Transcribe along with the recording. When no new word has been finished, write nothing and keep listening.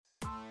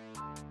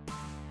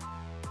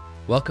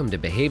Welcome to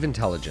Behave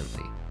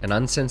Intelligently, an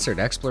uncensored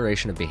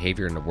exploration of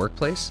behavior in the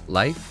workplace,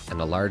 life, and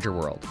the larger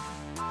world.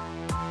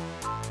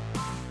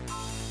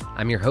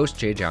 I'm your host,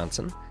 Jay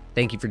Johnson.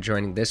 Thank you for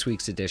joining this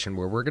week's edition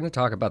where we're going to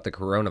talk about the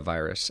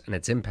coronavirus and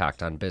its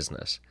impact on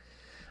business.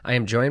 I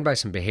am joined by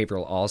some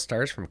behavioral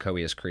all-stars from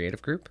Coeus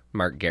Creative Group,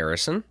 Mark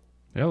Garrison.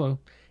 Hello.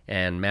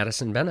 And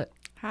Madison Bennett.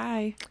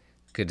 Hi.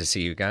 Good to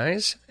see you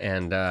guys.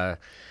 And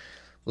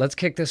let's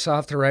kick this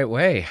off the right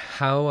way.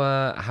 How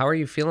are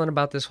you feeling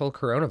about this whole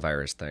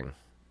coronavirus thing?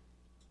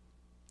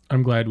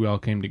 I'm glad we all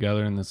came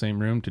together in the same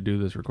room to do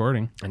this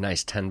recording. A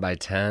nice 10 by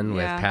 10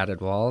 with padded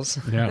walls.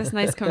 Yeah. This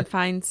nice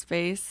confined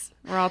space.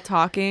 We're all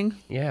talking.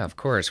 Yeah, of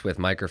course, with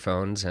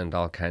microphones and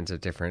all kinds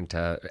of different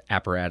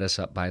apparatus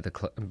up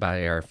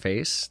by our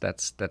face.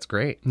 That's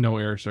great. No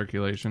air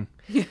circulation.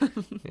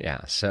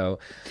 Yeah. So,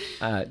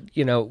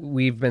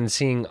 we've been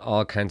seeing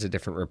all kinds of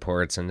different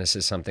reports, and this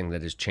is something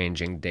that is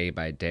changing day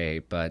by day.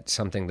 But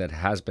something that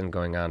has been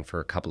going on for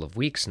a couple of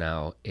weeks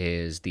now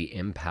is the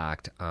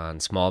impact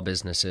on small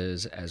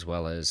businesses as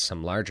well as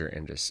some larger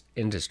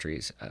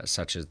industries,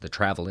 such as the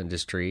travel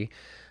industry.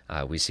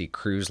 We see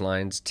cruise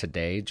lines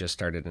today just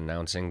started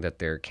announcing that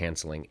they're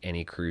canceling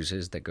any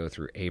cruises that go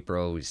through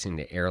April. We've seen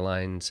the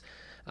airlines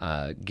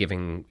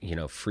giving,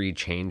 free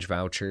change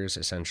vouchers,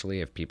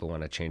 essentially, if people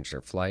want to change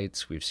their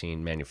flights. We've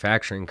seen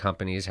manufacturing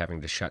companies having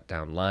to shut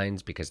down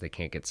lines because they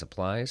can't get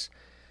supplies.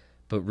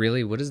 But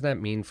really, what does that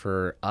mean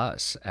for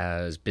us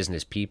as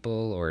business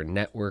people or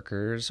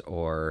networkers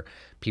or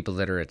people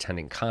that are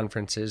attending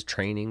conferences,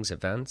 trainings,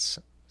 events?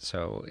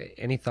 So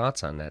any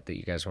thoughts on that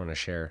you guys want to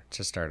share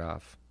to start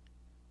off?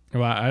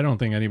 Well, I don't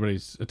think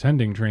anybody's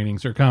attending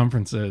trainings or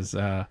conferences.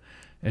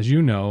 As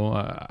you know,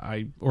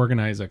 I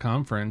organize a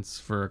conference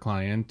for a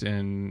client,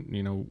 and,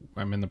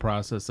 I'm in the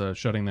process of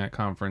shutting that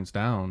conference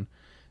down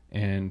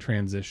and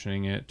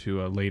transitioning it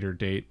to a later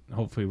date,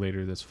 hopefully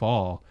later this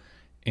fall.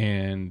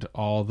 And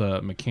all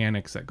the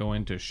mechanics that go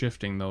into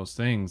shifting those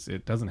things,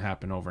 it doesn't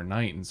happen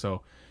overnight. And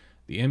so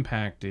the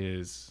impact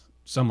is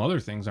some other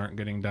things aren't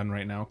getting done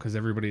right now because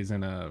everybody's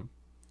in a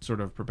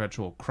sort of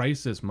perpetual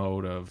crisis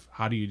mode of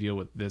how do you deal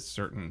with this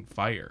certain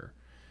fire.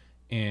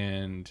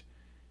 And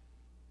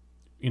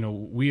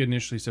we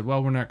initially said,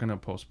 well, we're not going to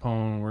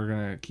postpone, we're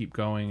going to keep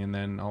going. And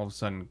then all of a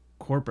sudden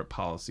corporate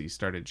policy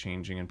started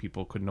changing and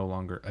people could no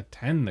longer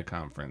attend the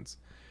conference.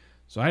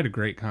 So I had a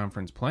great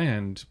conference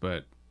planned,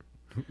 but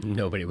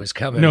nobody was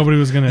coming. Nobody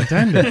was going to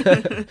attend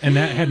it. And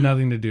that had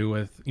nothing to do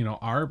with,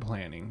 our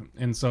planning.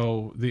 And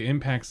so the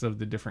impacts of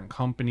the different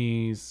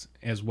companies,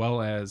 as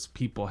well as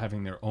people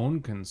having their own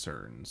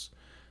concerns.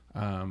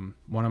 One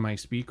of my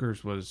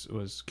speakers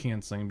was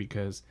canceling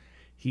because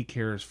he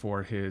cares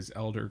for his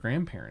elder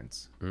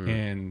grandparents.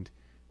 And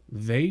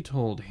they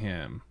told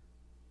him,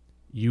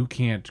 you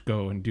can't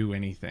go and do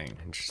anything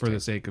for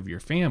the sake of your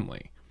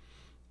family.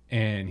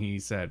 And he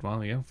said,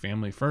 well,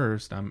 family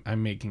first. I'm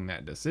making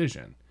that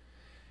decision.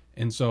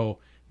 And so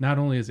not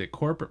only is it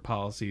corporate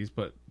policies,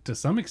 but to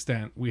some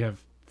extent we have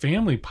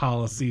family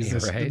policies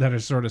that are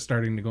sort of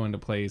starting to go into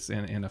place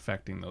and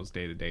affecting those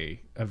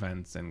day-to-day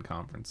events and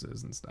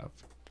conferences and stuff.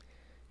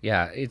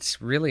 Yeah, it's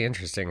really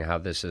interesting how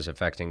this is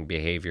affecting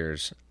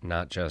behaviors,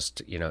 not just,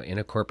 in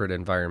a corporate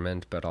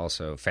environment, but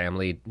also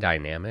family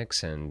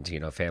dynamics and,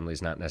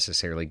 families not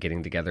necessarily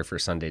getting together for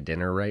Sunday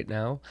dinner right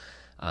now.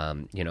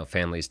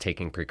 Families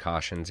taking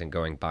precautions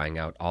and buying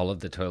out all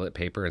of the toilet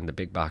paper in the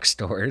big box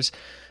stores.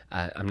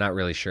 I'm not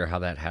really sure how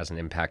that has an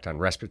impact on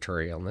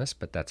respiratory illness,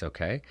 but that's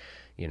okay.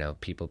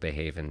 People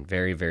behave in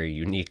very, very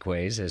unique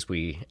ways as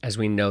we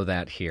know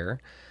that here.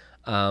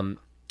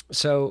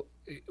 So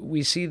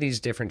we see these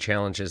different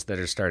challenges that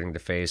are starting to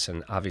face,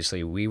 and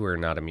obviously we were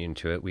not immune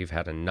to it. We've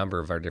had a number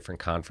of our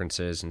different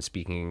conferences and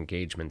speaking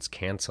engagements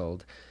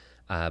canceled.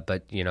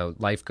 But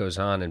life goes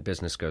on and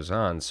business goes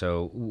on.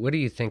 So what do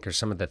you think are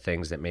some of the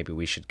things that maybe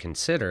we should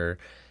consider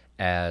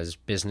as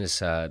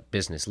business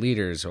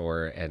leaders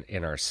or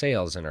in our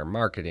sales and our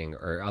marketing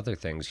or other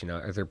things?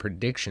 Are there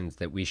predictions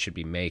that we should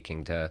be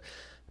making to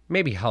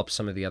maybe help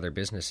some of the other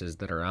businesses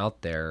that are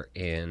out there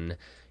in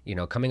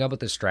coming up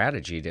with a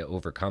strategy to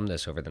overcome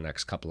this over the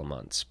next couple of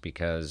months?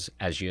 Because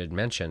as you had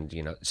mentioned,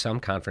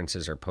 some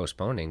conferences are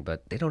postponing,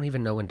 but they don't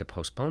even know when to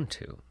postpone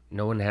to.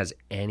 No one has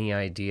any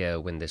idea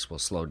when this will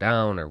slow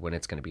down or when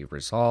it's going to be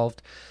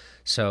resolved.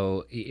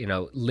 So,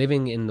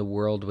 living in the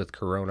world with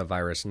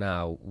coronavirus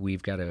now,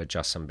 we've got to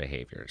adjust some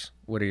behaviors.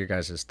 What are your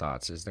guys'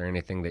 thoughts? Is there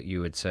anything that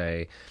you would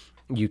say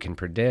you can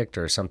predict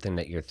or something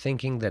that you're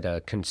thinking that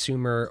a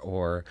consumer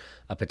or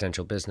a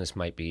potential business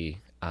might be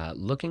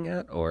looking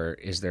at? Or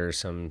is there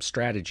some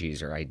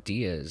strategies or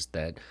ideas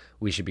that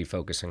we should be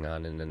focusing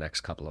on in the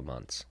next couple of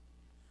months?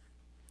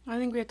 I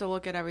think we have to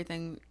look at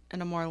everything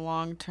in a more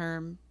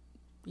long-term,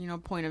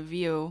 point of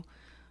view.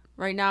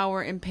 Right now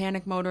we're in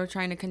panic mode. We're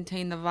trying to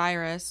contain the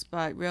virus,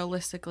 but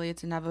realistically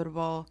it's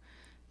inevitable.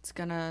 It's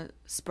going to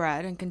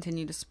spread and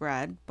continue to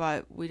spread,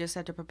 but we just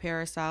have to prepare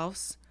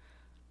ourselves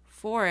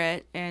for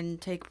it and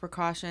take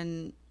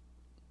precaution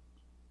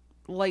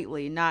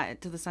lightly,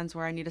 not to the sense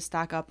where I need to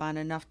stock up on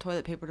enough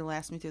toilet paper to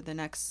last me through the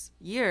next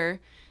year,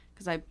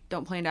 because I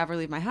don't plan to ever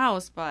leave my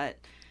house, but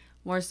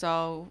more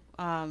so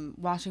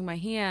washing my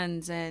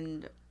hands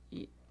and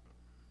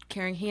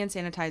carrying hand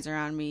sanitizer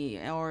on me,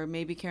 or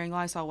maybe carrying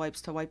Lysol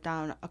wipes to wipe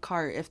down a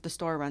cart if the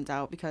store runs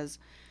out, because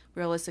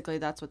realistically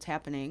that's what's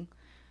happening.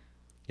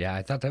 Yeah,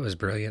 I thought that was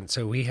brilliant.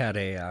 So we had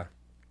a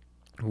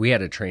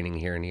training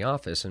here in the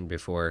office, and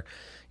before,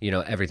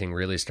 everything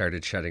really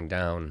started shutting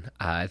down,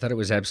 I thought it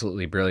was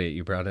absolutely brilliant.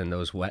 You brought in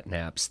those wet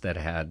naps that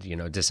had,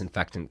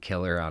 disinfectant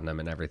killer on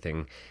them and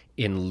everything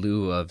in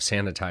lieu of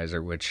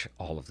sanitizer, which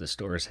all of the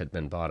stores had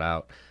been bought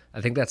out. I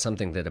think that's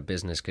something that a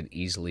business could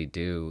easily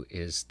do,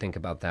 is think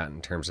about that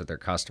in terms of their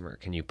customer.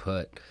 Can you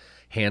put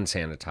hand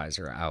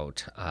sanitizer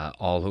out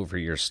all over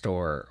your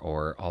store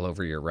or all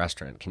over your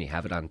restaurant? Can you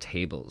have it on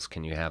tables?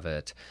 Can you have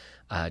it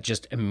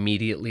just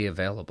immediately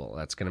available?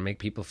 That's going to make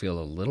people feel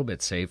a little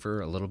bit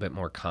safer, a little bit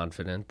more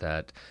confident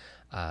that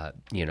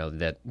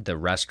that the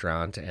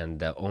restaurant and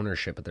the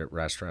ownership of the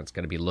restaurant is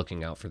going to be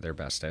looking out for their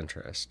best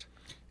interest.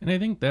 And I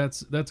think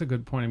that's a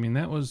good point. I mean,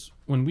 that was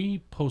when we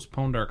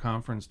postponed our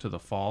conference to the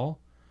fall.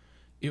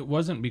 It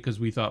wasn't because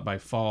we thought by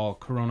fall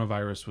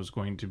coronavirus was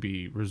going to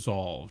be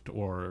resolved,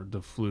 or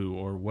the flu,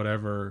 or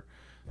whatever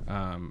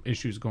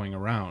issues going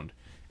around.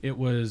 It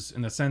was,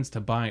 in a sense,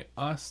 to buy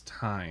us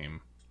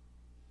time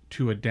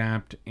to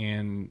adapt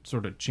and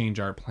sort of change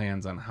our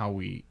plans on how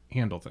we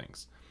handle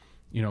things.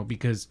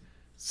 Because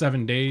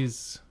 7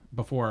 days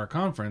before our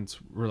conference,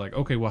 we're like,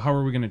 okay, well, how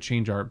are we going to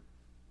change our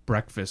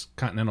breakfast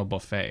continental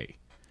buffet?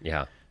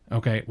 Yeah.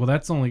 Okay, well,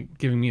 that's only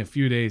giving me a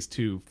few days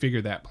to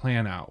figure that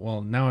plan out.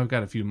 Well, now I've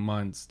got a few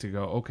months to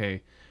go,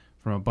 okay,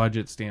 from a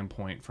budget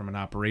standpoint, from an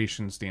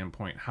operations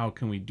standpoint, how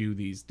can we do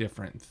these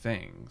different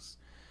things?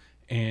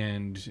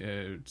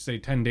 And say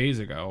 10 days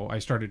ago, I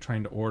started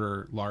trying to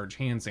order large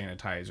hand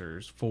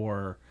sanitizers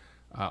for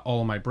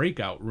all of my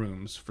breakout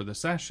rooms for the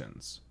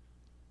sessions.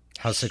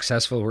 How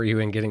successful were you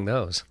in getting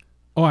those?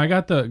 Oh, I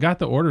got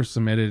the order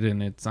submitted,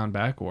 and it's on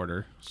back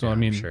order. So, yeah, I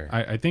mean, sure.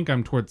 I think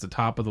I'm towards the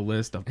top of the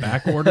list of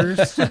back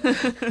orders.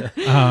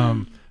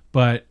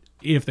 But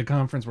if the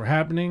conference were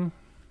happening,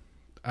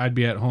 I'd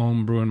be at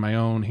home brewing my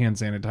own hand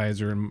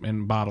sanitizer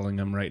and bottling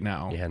them right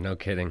now. Yeah, no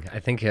kidding.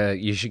 I think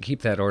you should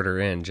keep that order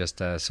in, just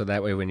so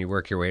that way when you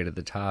work your way to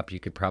the top,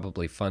 you could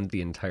probably fund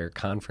the entire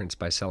conference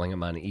by selling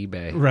them on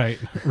eBay.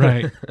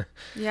 Right.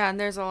 Yeah, and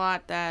there's a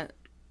lot that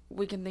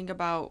we can think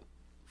about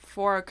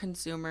for our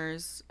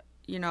consumers,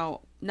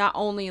 not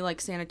only like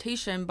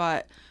sanitation,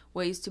 but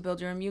ways to build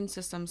your immune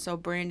system. So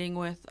branding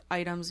with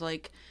items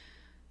like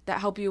that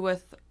help you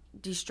with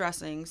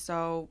de-stressing.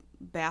 So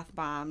bath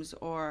bombs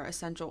or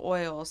essential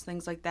oils,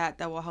 things like that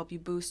will help you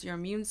boost your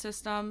immune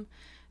system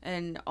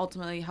and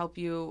ultimately help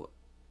you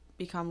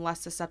become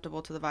less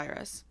susceptible to the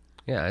virus.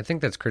 Yeah, I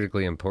think that's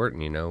critically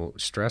important.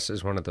 Stress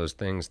is one of those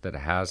things that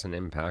has an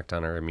impact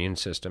on our immune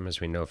system,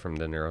 as we know from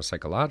the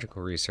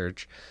neuropsychological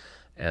research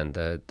and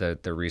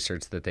the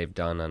research that they've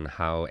done on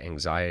how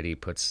anxiety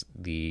puts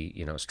the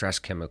stress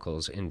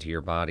chemicals into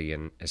your body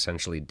and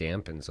essentially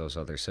dampens those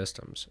other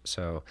systems.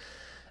 So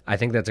I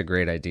think that's a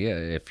great idea.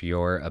 If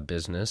you're a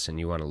business and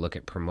you want to look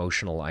at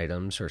promotional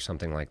items or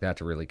something like that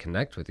to really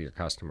connect with your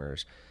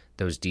customers,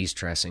 those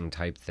de-stressing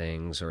type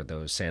things or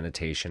those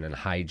sanitation and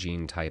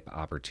hygiene type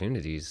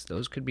opportunities,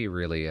 those could be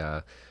really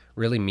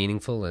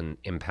meaningful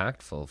and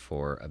impactful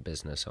for a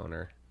business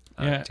owner.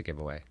 To give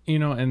away.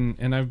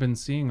 And I've been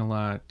seeing a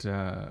lot,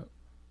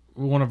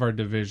 one of our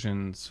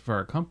divisions for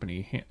our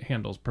company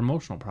handles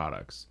promotional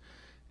products.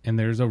 And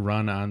there's a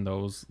run on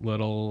those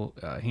little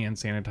hand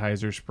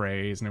sanitizer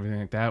sprays and everything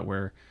like that,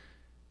 where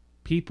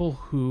people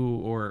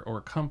who,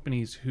 or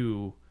companies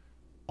who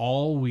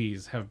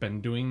always have been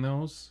doing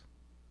those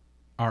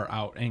are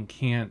out and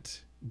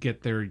can't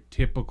get their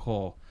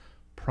typical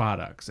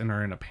products and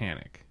are in a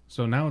panic.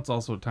 So now it's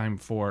also time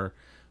for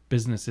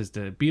businesses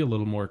to be a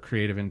little more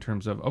creative in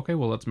terms of, okay,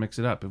 well, let's mix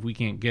it up. If we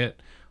can't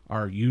get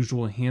our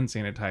usual hand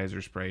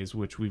sanitizer sprays,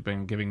 which we've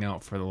been giving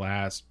out for the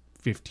last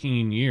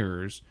 15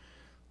 years,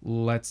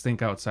 let's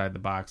think outside the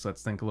box.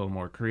 Let's think a little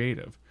more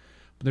creative.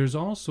 But there's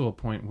also a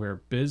point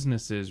where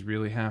businesses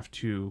really have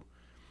to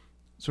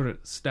sort of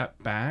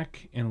step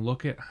back and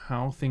look at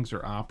how things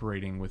are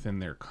operating within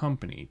their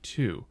company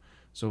too.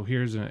 So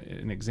here's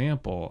an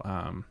example.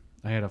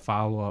 I had a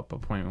follow-up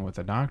appointment with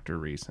a doctor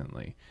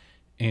recently.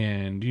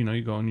 And,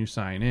 you go and you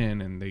sign in,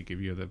 and they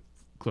give you the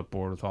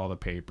clipboard with all the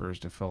papers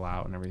to fill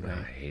out and everything.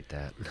 I hate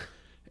that.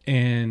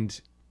 And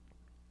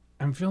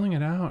I'm filling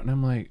it out, and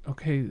I'm like,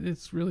 okay,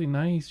 it's really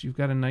nice. You've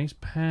got a nice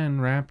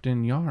pen wrapped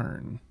in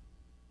yarn.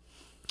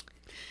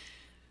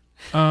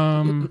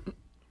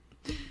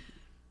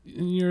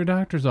 You're a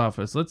doctor's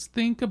office. Let's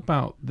think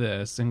about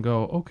this and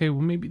go, okay,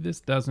 well, maybe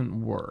this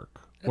doesn't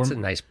work. That's a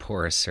nice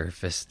porous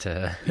surface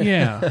to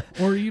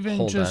or even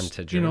hold just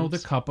on to the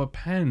cup of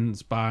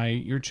pens by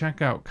your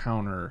checkout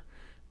counter,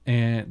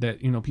 and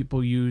that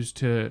people use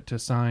to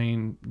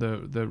sign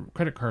the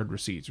credit card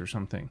receipts or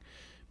something.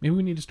 Maybe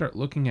we need to start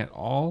looking at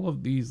all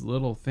of these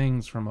little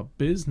things from a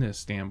business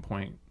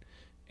standpoint.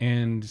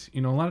 And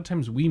a lot of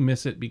times we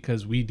miss it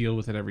because we deal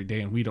with it every day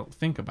and we don't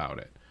think about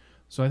it.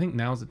 So I think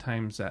now's the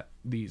times that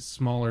these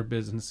smaller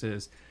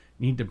businesses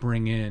need to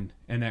bring in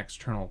an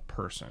external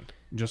person.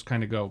 Just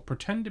kind of go,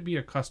 pretend to be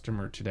a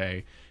customer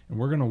today, and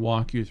we're going to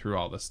walk you through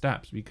all the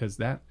steps, because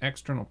that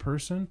external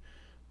person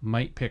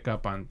might pick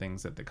up on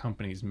things that the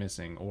company's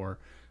missing, or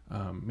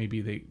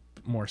maybe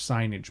more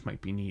signage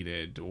might be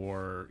needed,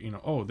 or,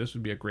 oh, this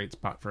would be a great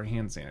spot for a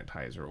hand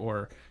sanitizer.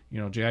 Or,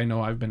 Jay, I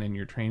know I've been in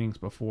your trainings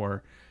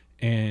before,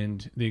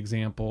 and the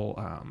example,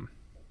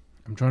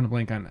 I'm trying to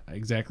blank on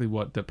exactly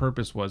what the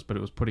purpose was, but it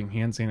was putting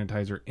hand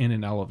sanitizer in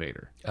an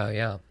elevator. Oh,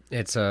 yeah.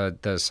 It's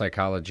the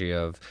psychology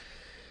of,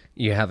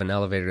 you have an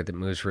elevator that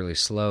moves really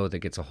slow, that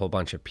gets a whole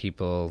bunch of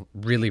people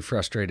really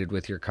frustrated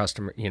with your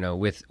customer,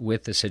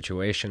 with the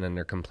situation, and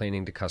they're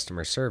complaining to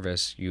customer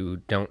service.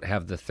 You don't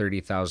have the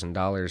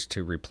 $30,000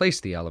 to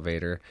replace the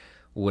elevator.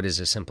 What is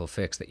a simple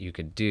fix that you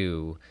could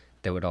do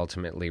that would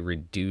ultimately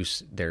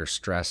reduce their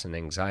stress and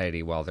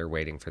anxiety while they're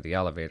waiting for the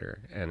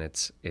elevator? And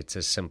it's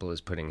as simple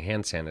as putting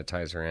hand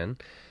sanitizer in,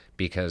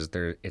 because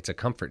it's a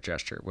comfort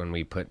gesture. When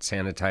we put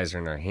sanitizer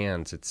in our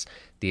hands, it's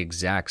the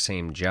exact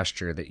same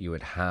gesture that you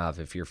would have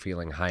if you're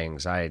feeling high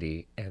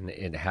anxiety, and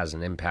it has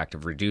an impact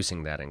of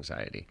reducing that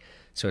anxiety.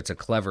 So it's a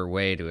clever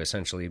way to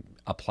essentially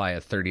apply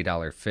a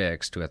 $30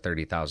 fix to a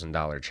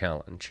 $30,000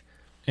 challenge.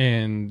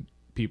 And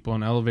people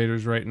in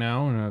elevators right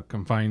now in a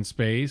confined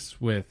space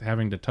with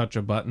having to touch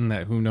a button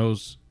that who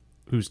knows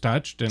who's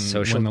touched and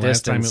social when the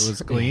distance. last time it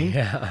was cleaned.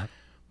 Yeah.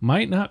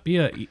 Might not be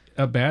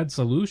a bad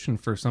solution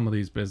for some of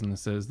these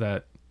businesses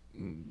that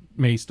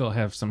may still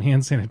have some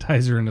hand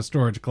sanitizer in a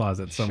storage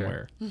closet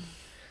somewhere. Sure.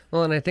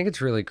 Well, and I think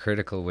it's really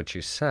critical what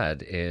you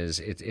said is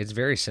it's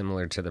very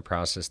similar to the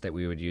process that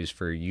we would use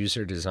for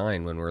user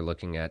design when we're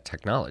looking at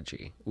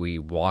technology. We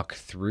walk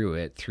through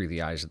it through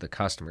the eyes of the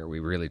customer. We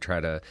really try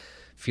to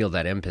feel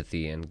that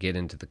empathy and get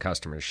into the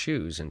customer's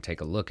shoes and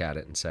take a look at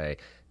it and say,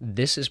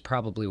 this is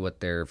probably what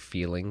they're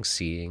feeling,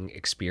 seeing,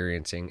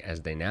 experiencing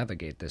as they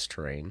navigate this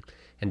terrain.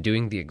 And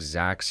doing the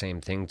exact same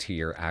thing to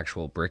your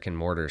actual brick and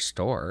mortar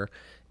store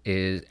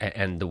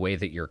and the way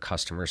that your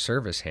customer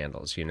service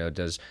handles.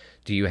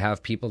 Do you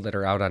have people that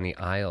are out on the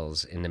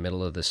aisles in the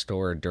middle of the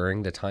store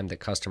during the time that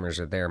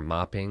customers are there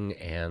mopping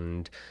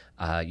and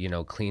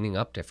cleaning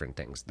up different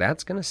things?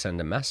 That's going to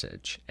send a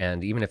message.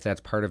 And even if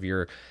that's part of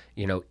your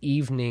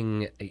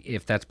evening,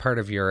 if that's part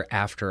of your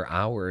after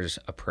hours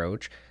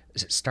approach,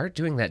 start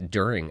doing that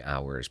during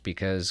hours,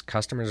 because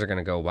customers are going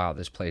to go, wow,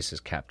 this place is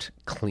kept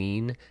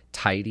clean,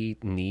 tidy,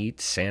 neat,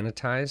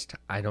 sanitized.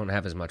 I don't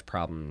have as much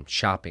problem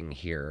shopping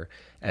here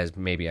as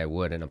maybe I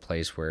would in a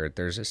place where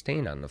there's a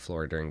stain on the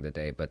floor during the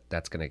day, but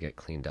that's going to get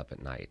cleaned up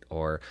at night.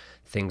 Or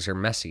things are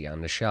messy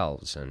on the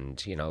shelves,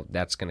 and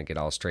that's going to get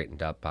all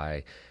straightened up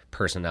by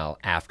personnel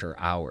after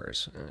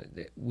hours.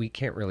 We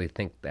can't really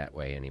think that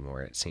way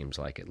anymore, it seems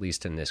like, at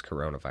least in this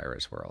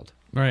coronavirus world.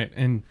 Right.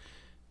 And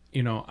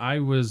I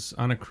was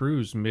on a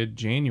cruise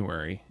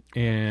mid-January,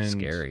 and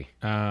scary.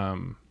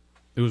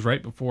 It was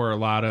right before a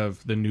lot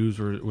of the news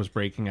was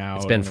breaking out.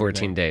 It's been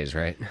 14 days,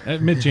 right?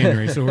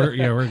 Mid-January, so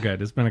we're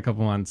good. It's been a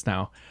couple months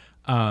now.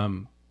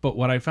 But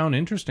what I found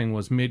interesting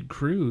was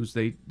mid-cruise,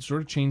 they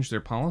sort of changed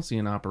their policy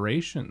and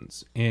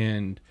operations.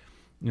 And,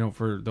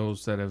 for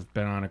those that have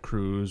been on a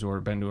cruise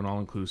or been to an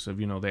all-inclusive,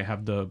 they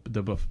have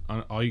the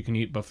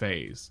all-you-can-eat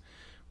buffets.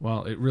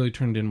 Well, it really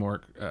turned in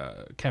more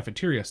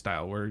cafeteria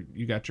style, where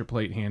you got your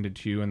plate handed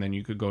to you, and then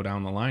you could go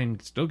down the line,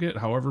 still get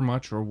however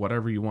much or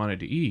whatever you wanted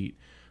to eat,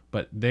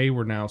 but they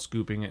were now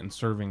scooping it and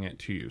serving it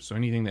to you. So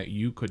anything that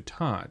you could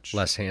touch.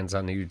 Less hands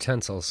on the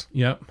utensils.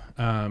 Yep.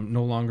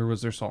 No longer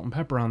was there salt and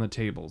pepper on the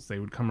tables. They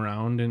would come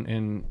around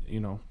and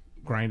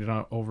grind it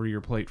out over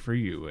your plate for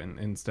you, and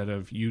instead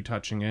of you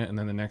touching it and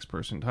then the next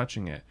person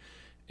touching it.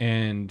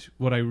 And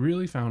what I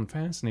really found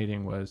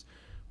fascinating was,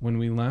 when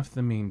we left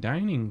the main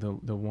dining,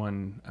 the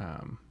one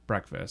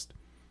breakfast,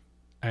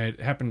 I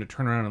happened to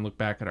turn around and look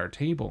back at our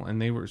table,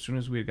 and they were, as soon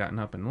as we had gotten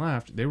up and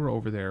left, they were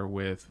over there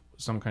with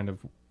some kind of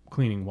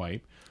cleaning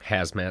wipe.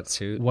 Hazmat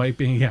suit.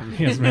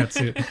 Hazmat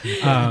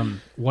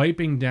suit.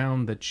 Wiping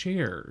down the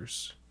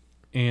chairs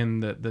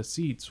and the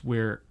seats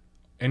where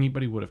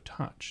anybody would have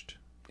touched.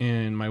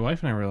 And my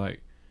wife and I were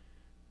like,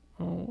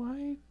 oh,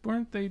 why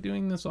weren't they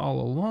doing this all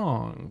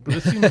along? But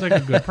this seems like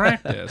a good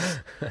practice.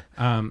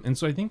 And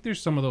so I think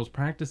there's some of those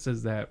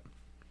practices that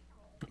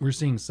we're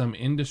seeing some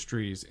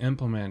industries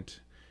implement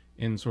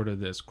in sort of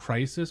this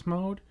crisis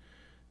mode,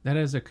 that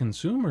as a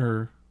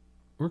consumer,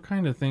 we're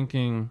kind of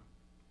thinking,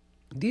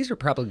 these are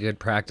probably good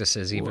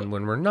practices even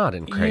when we're not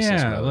in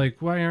crisis mode.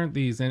 Like, why aren't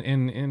these?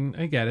 And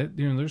I get it.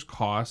 There's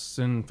costs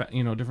and,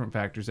 different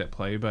factors at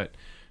play, but,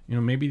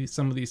 maybe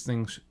some of these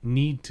things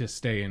need to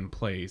stay in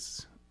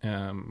place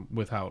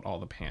without all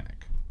the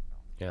panic.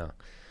 Yeah.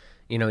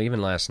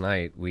 Even last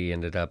night, we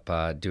ended up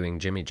doing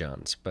Jimmy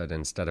John's, but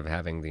instead of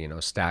having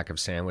the, stack of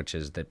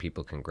sandwiches that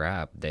people can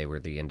grab, they were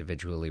the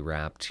individually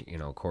wrapped,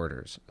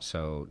 quarters.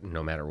 So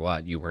no matter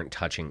what, you weren't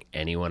touching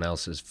anyone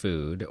else's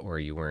food, or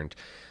you weren't,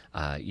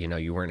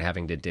 you weren't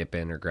having to dip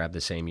in or grab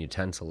the same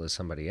utensil as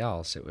somebody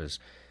else. It was,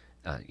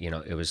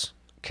 it was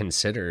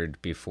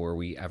considered before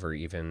we ever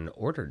even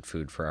ordered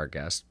food for our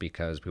guests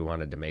because we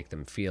wanted to make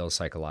them feel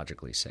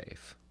psychologically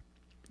safe.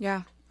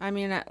 Yeah. I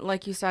mean,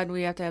 like you said,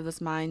 we have to have this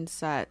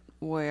mindset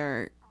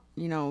where,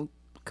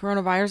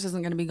 coronavirus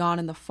isn't going to be gone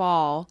in the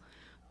fall,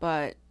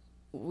 but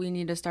we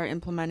need to start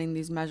implementing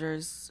these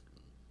measures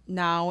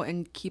now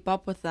and keep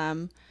up with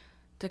them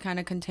to kind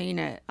of contain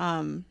it.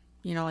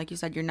 Like you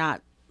said, you're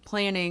not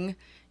planning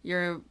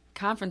your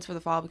conference for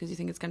the fall because you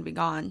think it's going to be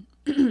gone.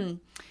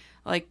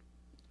 Like,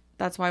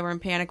 that's why we're in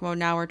panic mode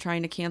now. We're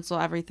trying to cancel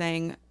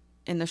everything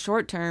in the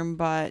short term,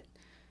 but,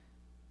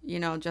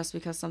 just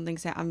because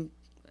I'm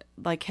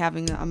like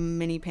having a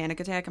mini panic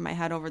attack in my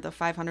head over the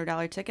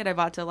 $500 ticket I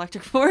bought to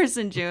Electric Forest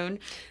in June.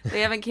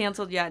 They haven't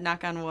canceled yet,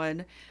 knock on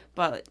wood,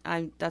 but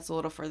that's a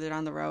little further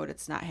down the road.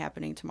 It's not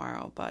happening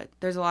tomorrow, but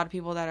there's a lot of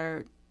people that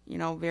are,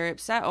 very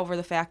upset over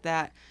the fact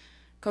that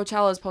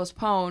Coachella is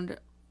postponed,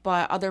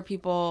 but other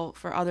people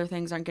for other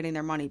things aren't getting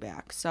their money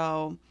back.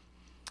 So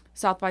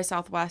South by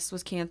Southwest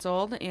was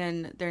canceled,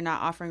 and they're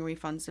not offering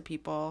refunds to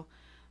people.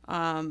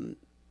 There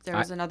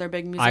was another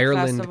big music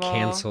Ireland festival.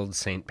 canceled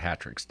St.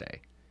 Patrick's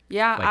Day.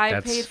 Yeah, I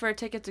paid for a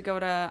ticket to go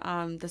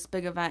to this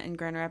big event in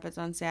Grand Rapids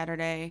on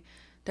Saturday.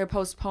 They're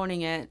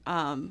postponing it,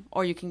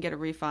 or you can get a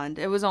refund.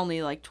 It was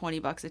only like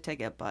 $20 a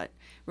ticket, but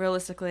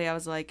realistically, I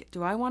was like,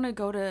 do I want to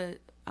go to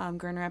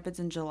Grand Rapids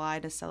in July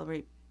to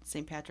celebrate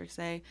St. Patrick's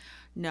Day?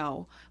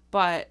 No.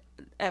 But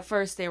at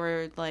first they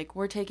were like,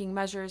 we're taking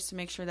measures to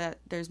make sure that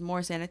there's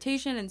more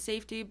sanitation and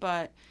safety,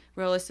 but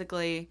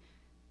realistically,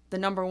 the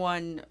number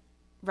one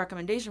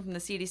recommendation from the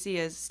CDC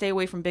is stay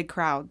away from big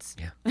crowds.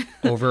 Yeah,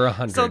 over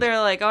 100. So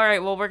they're like, all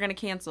right, well, we're going to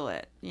cancel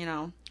it,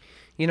 And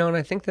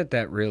I think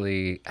that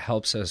really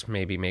helps us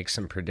maybe make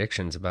some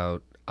predictions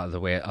about the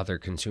way other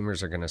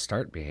consumers are going to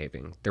start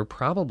behaving. They're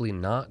probably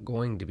not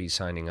going to be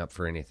signing up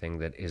for anything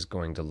that is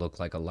going to look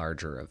like a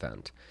larger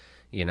event.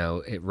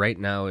 Right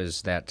now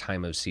is that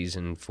time of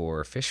season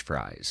for fish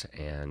fries,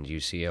 and you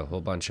see a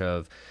whole bunch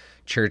of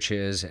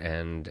churches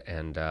and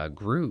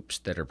groups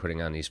that are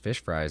putting on these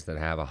fish fries that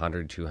have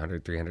 100,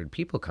 200, 300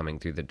 people coming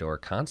through the door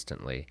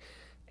constantly.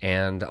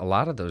 And a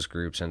lot of those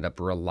groups end up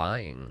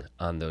relying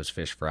on those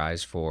fish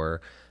fries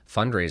for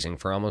fundraising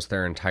for almost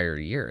their entire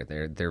year.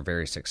 They're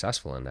very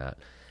successful in that.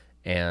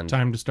 And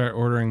time to start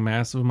ordering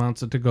massive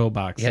amounts of to-go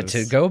boxes. Yeah,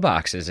 to-go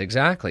boxes,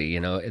 exactly.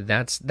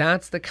 That's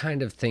the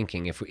kind of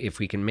thinking. If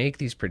we can make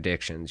these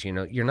predictions,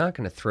 you're not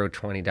going to throw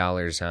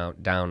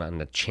 $20 down on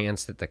the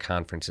chance that the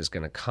conference is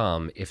going to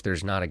come if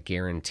there's not a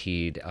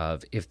guaranteed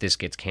of, if this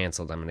gets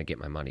canceled, I'm going to get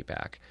my money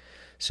back.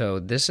 So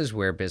this is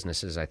where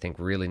businesses, I think,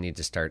 really need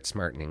to start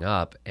smartening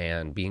up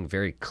and being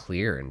very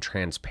clear and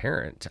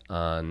transparent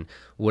on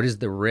what is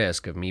the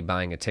risk of me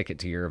buying a ticket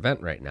to your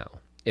event right now.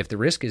 If the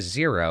risk is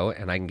zero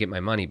and I can get my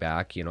money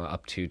back,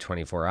 up to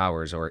 24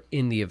 hours, or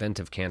in the event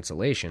of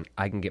cancellation,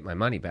 I can get my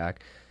money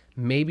back,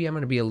 maybe I'm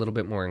going to be a little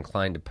bit more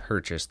inclined to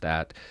purchase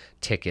that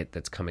ticket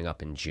that's coming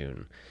up in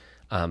June.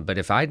 But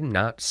if I'm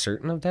not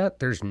certain of that,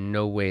 there's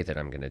no way that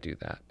I'm going to do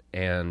that.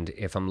 And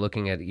if I'm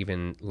looking at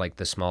even like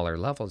the smaller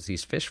levels,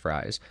 these fish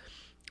fries,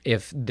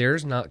 if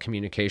there's not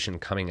communication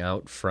coming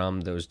out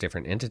from those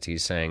different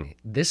entities saying,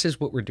 this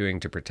is what we're doing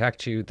to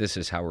protect you, this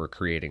is how we're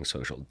creating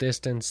social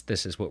distance,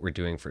 this is what we're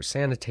doing for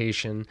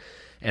sanitation,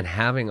 and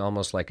having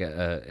almost like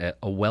a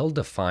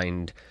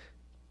well-defined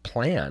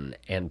plan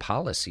and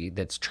policy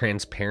that's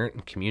transparent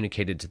and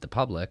communicated to the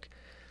public,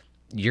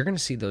 you're going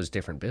to see those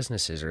different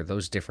businesses or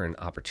those different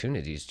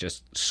opportunities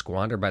just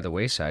squander by the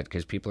wayside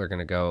because people are going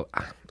to go,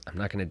 I'm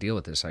not going to deal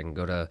with this. I can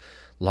go to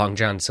Long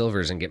John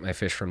Silver's and get my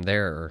fish from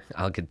there, or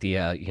I'll get the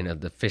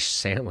the fish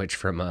sandwich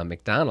from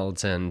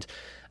McDonald's, and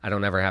I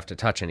don't ever have to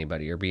touch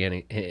anybody or be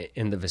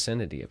in the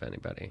vicinity of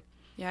anybody.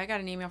 Yeah, I got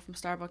an email from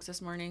Starbucks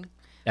this morning.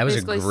 That was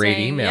basically a great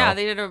email. Yeah,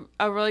 they did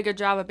a really good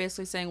job of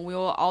basically saying we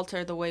will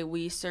alter the way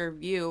we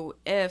serve you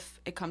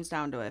if it comes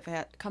down to it. If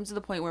it comes to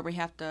the point where we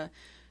have to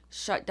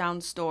shut down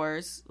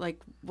stores,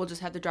 like we'll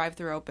just have the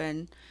drive-thru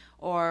open,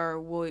 or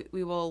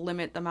we will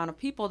limit the amount of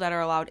people that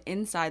are allowed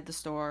inside the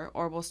store,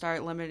 or we'll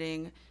start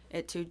limiting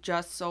it to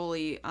just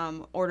solely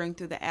ordering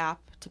through the app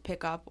to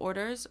pick up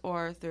orders,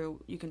 or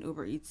through, you can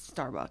Uber Eats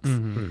Starbucks.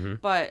 Mm-hmm.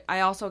 But I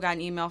also got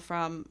an email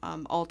from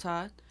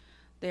Ulta.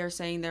 They're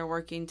saying they're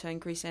working to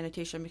increase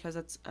sanitation because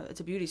it's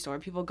a beauty store.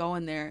 People go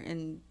in there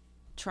and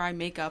try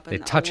makeup, and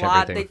they touch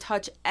everything. They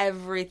touch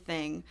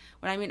everything.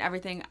 When I mean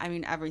everything, I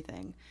mean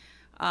everything.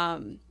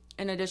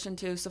 In addition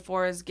to,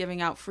 Sephora's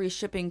giving out free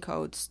shipping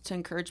codes to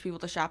encourage people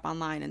to shop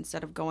online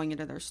instead of going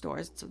into their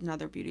stores. It's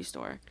another beauty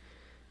store.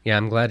 Yeah,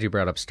 I'm glad you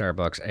brought up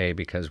Starbucks,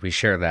 because we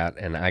share that,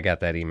 and I got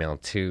that email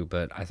too,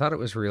 but I thought it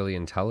was really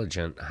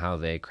intelligent how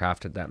they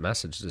crafted that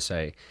message to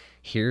say,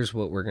 here's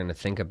what we're going to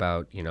think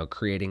about,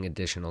 creating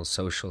additional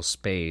social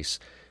space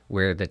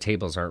where the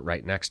tables aren't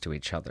right next to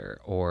each other,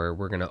 or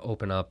we're going to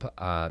open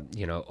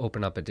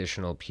up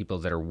additional people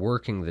that are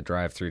working the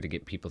drive-through to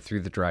get people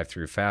through the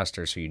drive-through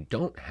faster so you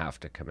don't have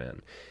to come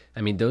in.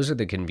 I mean, those are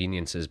the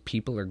conveniences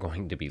people are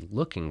going to be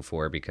looking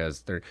for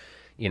because they're,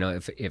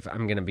 if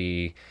I'm going to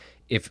be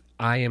if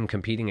I am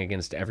competing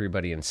against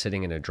everybody and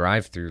sitting in a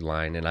drive-through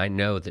line, and I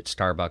know that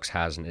Starbucks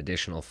has an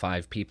additional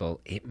 5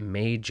 people, it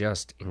may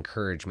just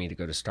encourage me to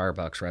go to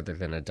Starbucks rather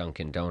than a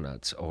Dunkin'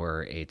 Donuts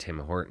or a Tim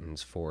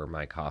Hortons for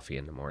my coffee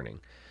in the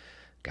morning.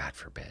 God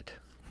forbid.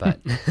 But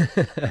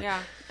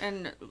Yeah,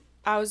 and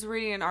I was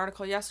reading an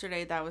article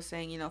yesterday that was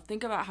saying,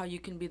 think about how you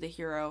can be the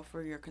hero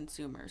for your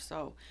consumers.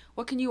 So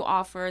what can you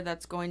offer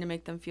that's going to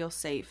make them feel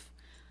safe?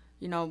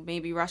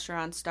 Maybe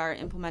restaurants start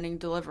implementing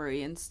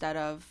delivery instead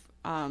of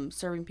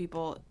serving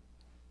people,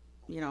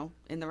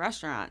 in the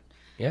restaurant.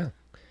 Yeah.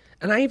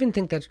 And I even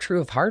think that's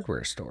true of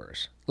hardware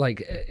stores,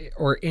 like,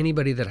 or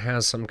anybody that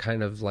has some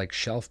kind of like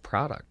shelf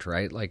product,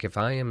 right? Like if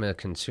I am a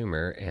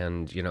consumer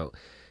and,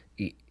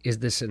 is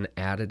this an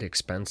added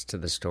expense to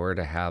the store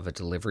to have a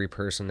delivery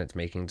person that's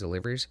making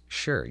deliveries?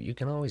 Sure, you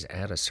can always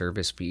add a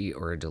service fee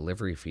or a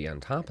delivery fee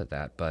on top of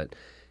that. But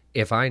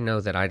if I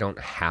know that I don't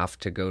have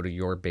to go to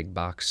your big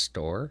box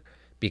store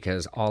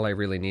because all I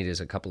really need is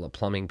a couple of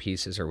plumbing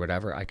pieces or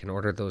whatever, I can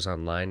order those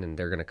online and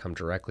they're going to come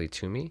directly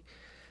to me.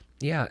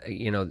 Yeah,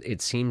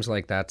 it seems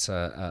like that's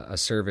a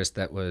service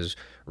that was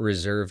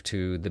reserved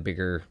to the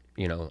bigger,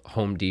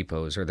 Home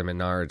Depots or the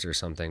Menards or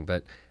something.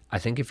 But I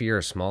think if you're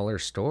a smaller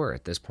store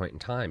at this point in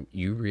time,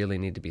 you really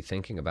need to be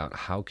thinking about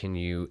how can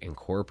you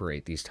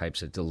incorporate these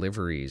types of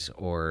deliveries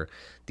or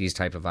these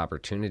type of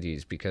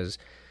opportunities. Because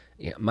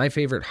my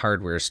favorite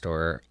hardware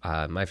store,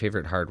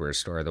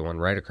 the one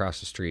right across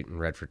the street in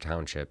Redford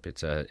Township,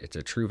 it's a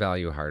True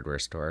Value hardware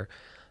store.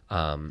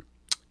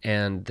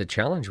 And the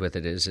challenge with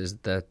it is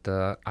that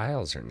the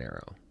aisles are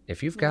narrow.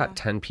 If you've got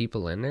 10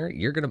 people in there,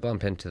 you're going to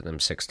bump into them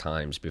 6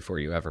 times before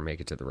you ever make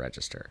it to the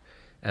register.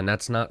 And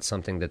that's not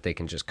something that they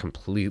can just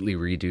completely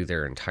redo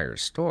their entire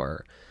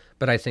store.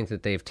 But I think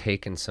that they've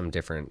taken some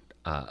different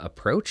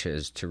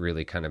approaches to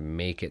really kind of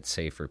make it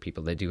safe for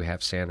people. They do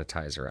have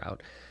sanitizer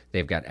out.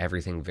 They've got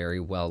everything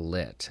very well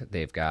lit.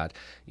 They've got,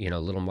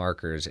 little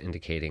markers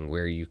indicating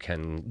where you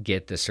can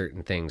get the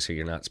certain things so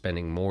you're not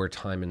spending more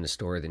time in the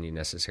store than you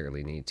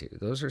necessarily need to.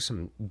 Those are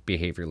some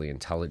behaviorally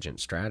intelligent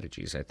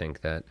strategies, I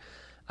think, that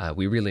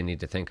we really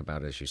need to think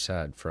about, as you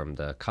said, from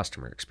the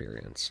customer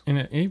experience.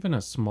 And even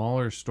a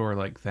smaller store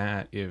like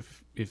that,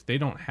 if they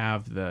don't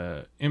have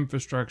the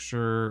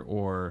infrastructure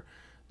or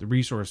the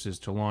resources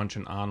to launch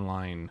an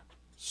online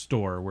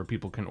store where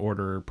people can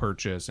order,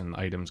 purchase, and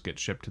items get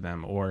shipped to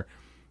them, or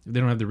if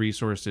they don't have the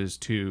resources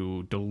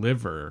to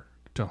deliver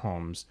to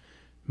homes,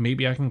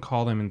 maybe I can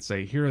call them and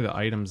say, here are the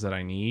items that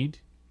I need.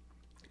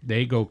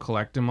 They go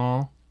collect them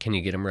all. Can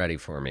you get them ready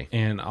for me?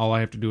 And all I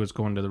have to do is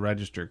go into the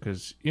register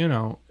because,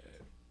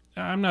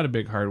 I'm not a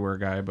big hardware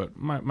guy, but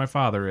my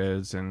father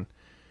is, and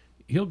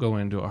he'll go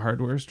into a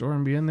hardware store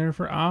and be in there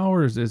for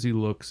hours as he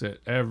looks at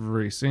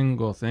every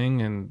single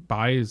thing and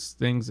buys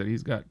things that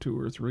he's got 2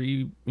 or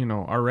 3,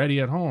 already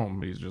at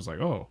home. He's just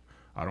like, oh,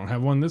 I don't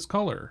have one this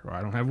color, or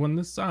I don't have one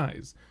this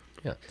size.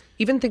 Yeah.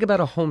 Even think about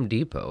a Home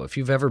Depot. If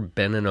you've ever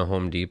been in a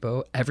Home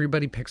Depot,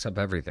 everybody picks up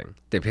everything.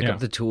 They pick up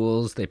the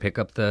tools, they pick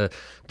up the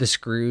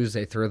screws,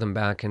 they throw them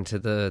back into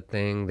the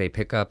thing. They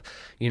pick up,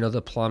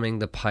 the plumbing,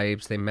 the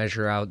pipes, they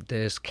measure out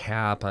this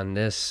cap on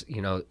this,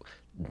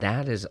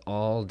 that is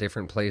all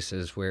different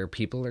places where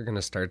people are going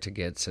to start to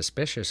get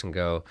suspicious and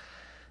go,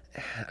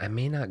 I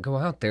may not go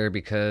out there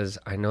because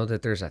I know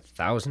that there's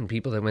 1,000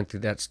 people that went through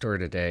that store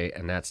today,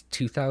 and that's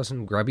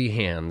 2,000 grubby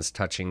hands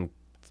touching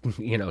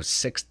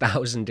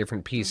 6,000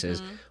 different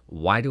pieces. Mm-hmm.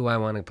 Why do I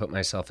want to put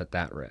myself at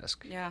that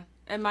risk? Yeah.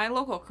 And my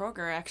local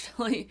Kroger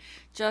actually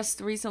just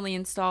recently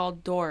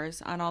installed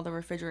doors on all the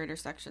refrigerator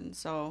sections.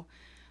 So,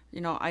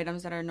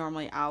 items that are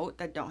normally out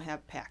that don't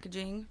have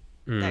packaging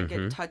that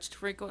get touched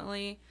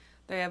frequently,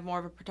 they have more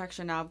of a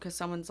protection now because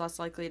someone's less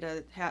likely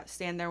to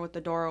stand there with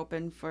the door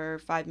open for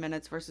 5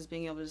 minutes versus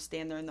being able to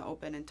stand there in the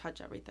open and touch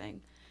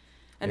everything.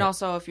 And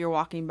also, if you're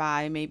walking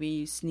by, maybe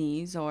you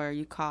sneeze or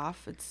you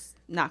cough, it's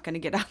not going to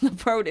get on the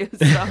produce.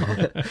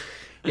 So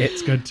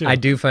it's good too. I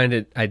do find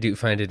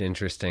it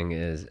interesting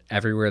is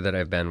everywhere that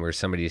I've been where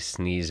somebody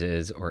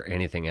sneezes or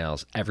anything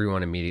else,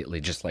 everyone immediately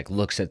just like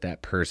looks at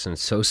that person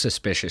so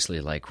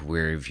suspiciously, like,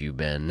 where have you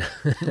been?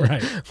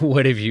 Right.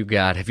 What have you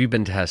got? Have you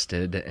been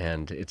tested?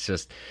 And it's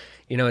just,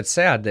 it's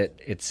sad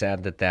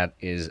that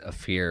is a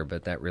fear,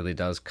 but that really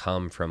does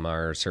come from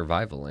our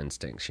survival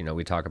instincts.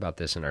 We talk about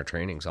this in our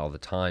trainings all the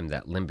time,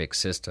 that limbic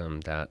system,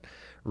 that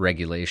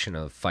regulation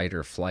of fight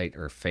or flight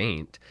or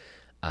faint.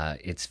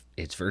 It's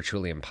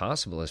virtually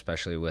impossible,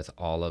 especially with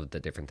all of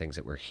the different things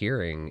that we're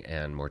hearing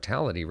and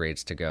mortality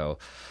rates, to go,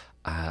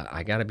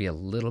 I got to be a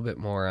little bit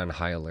more on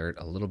high alert,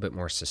 a little bit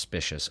more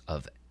suspicious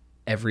of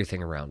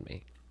everything around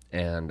me.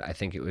 And I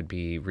think it would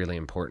be really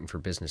important for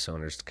business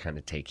owners to kind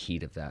of take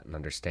heed of that and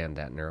understand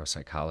that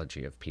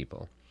neuropsychology of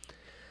people.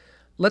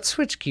 Let's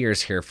switch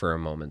gears here for a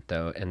moment,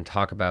 though, and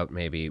talk about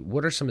maybe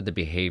what are some of the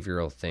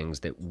behavioral things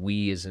that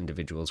we as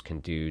individuals can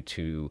do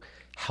to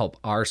help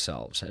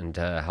ourselves and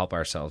to help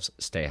ourselves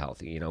stay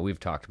healthy. We've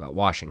talked about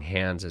washing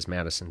hands, as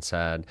Madison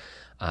said,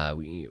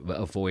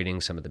 avoiding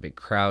some of the big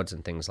crowds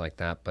and things like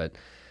that. But,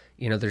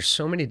 there's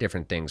so many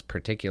different things,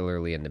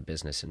 particularly in the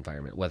business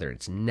environment, whether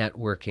it's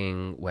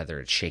networking, whether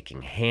it's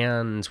shaking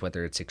hands,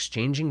 whether it's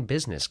exchanging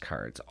business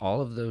cards. All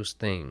of those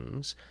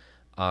things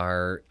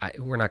are,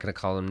 we're not going to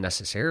call them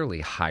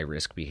necessarily high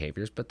risk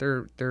behaviors, but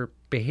they're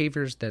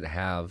behaviors that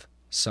have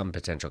some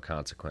potential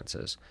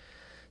consequences.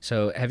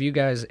 So have you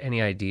guys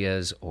any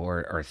ideas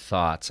or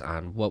thoughts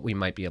on what we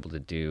might be able to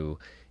do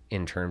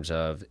in terms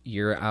of,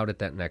 you're out at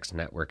that next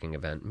networking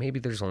event, maybe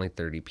there's only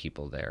 30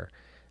 people there.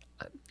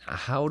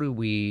 How do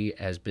we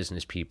as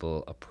business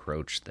people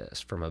approach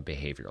this from a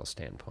behavioral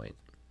standpoint?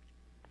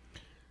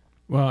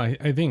 Well,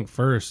 I think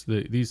first,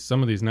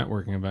 some of these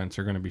networking events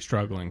are going to be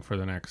struggling for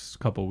the next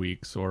couple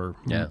weeks or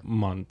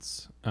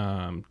months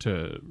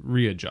to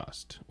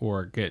readjust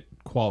or get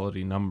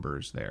quality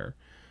numbers there.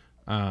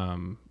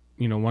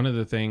 One of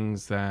the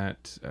things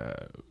that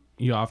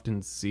you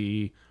often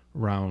see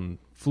around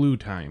flu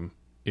time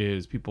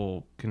is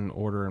people can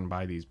order and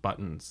buy these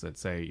buttons that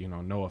say,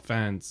 no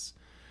offense,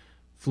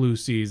 flu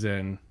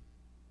season,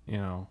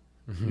 no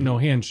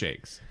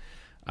handshakes.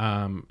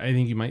 I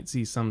think you might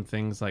see some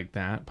things like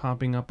that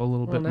popping up a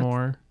little bit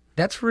more.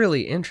 That's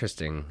really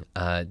interesting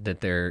that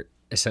they're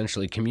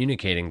essentially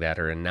communicating that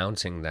or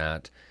announcing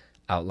that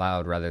out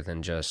loud rather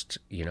than just,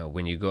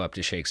 when you go up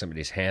to shake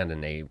somebody's hand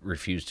and they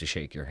refuse to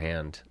shake your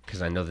hand,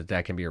 because I know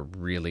that can be a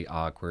really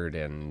awkward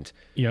and...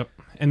 Yep.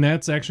 And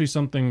that's actually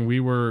something we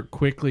were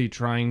quickly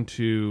trying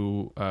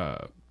to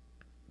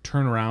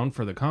turn around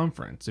for the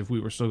conference. If we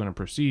were still going to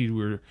proceed,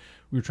 we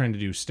were trying to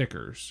do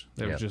stickers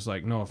that was just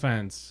like, no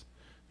offense,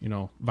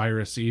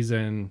 virus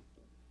season,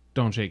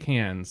 don't shake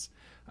hands.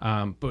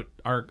 But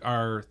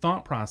our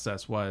thought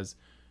process was,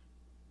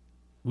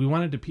 we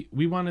wanted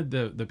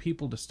the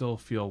people to still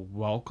feel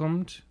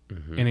welcomed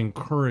and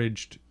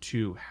encouraged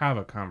to have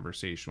a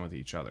conversation with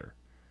each other,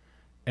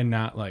 and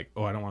not like,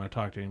 oh, I don't want to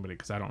talk to anybody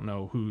because I don't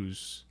know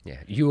who's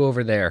you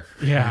over there.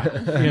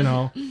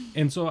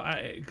 And so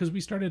because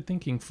we started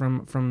thinking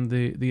from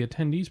the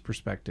attendees'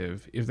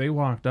 perspective, if they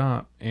walked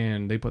up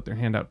and they put their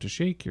hand out to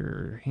shake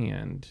your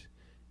hand,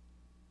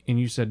 and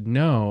you said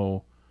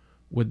no,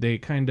 would they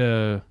kind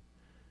of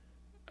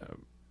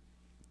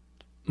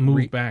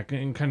move back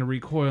and kind of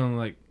recoil and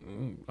like,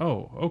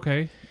 oh,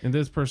 okay, and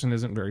this person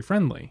isn't very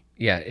friendly?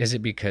 Yeah, is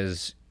it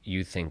because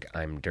you think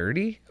I'm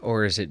dirty,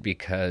 or is it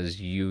because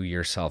you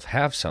yourself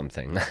have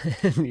something?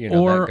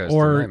 That goes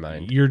through my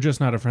mind. You're just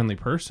not a friendly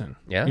person.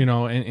 Yeah.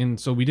 And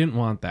so we didn't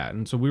want that,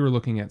 and so we were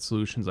looking at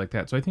solutions like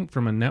that. So I think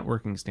from a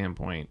networking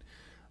standpoint,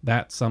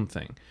 that's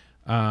something.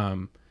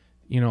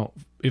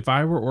 If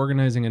I were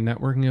organizing a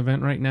networking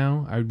event right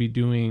now, I would be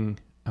doing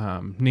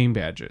name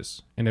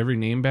badges, and every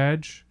name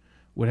badge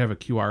would have a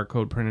QR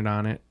code printed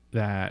on it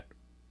that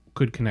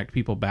could connect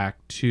people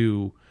back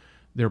to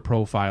their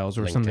profiles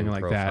or something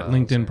like that.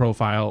 LinkedIn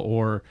profile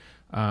or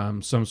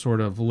some sort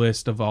of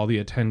list of all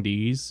the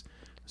attendees.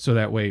 So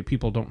that way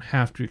people don't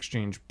have to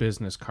exchange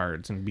business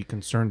cards and be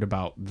concerned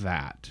about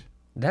that.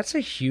 That's a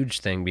huge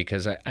thing,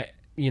 because I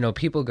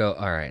people go,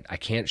 all right, I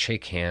can't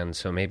shake hands,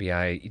 so maybe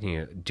I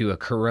do a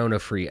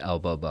corona-free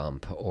elbow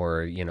bump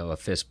or, a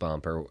fist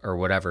bump or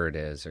whatever it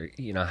is. Or,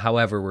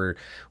 however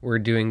we're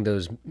doing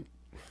those,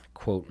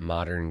 quote,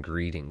 modern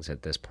greetings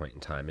at this point in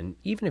time. And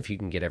even if you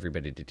can get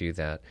everybody to do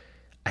that,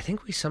 I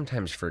think we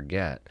sometimes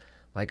forget,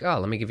 like, oh,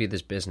 let me give you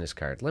this business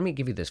card. Let me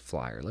give you this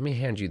flyer. Let me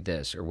hand you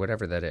this or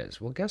whatever that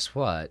is. Well, guess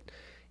what?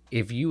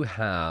 If you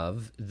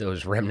have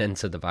those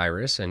remnants of the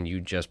virus and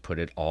you just put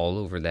it all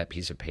over that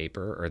piece of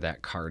paper or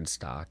that card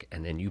stock,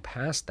 and then you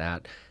pass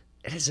that,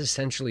 it is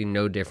essentially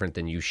no different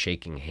than you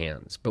shaking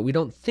hands. But we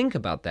don't think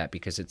about that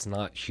because it's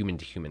not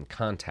human-to-human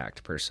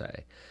contact per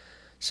se.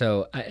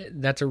 So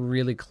that's a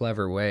really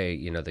clever way,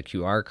 the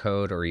QR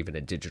code or even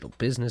a digital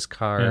business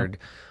card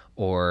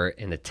or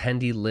an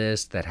attendee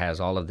list that has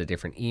all of the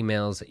different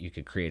emails that you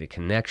could create a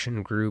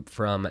connection group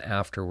from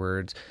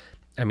afterwards.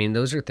 I mean,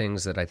 those are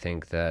things that I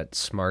think that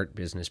smart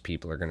business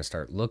people are going to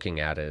start looking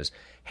at as,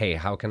 hey,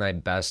 how can I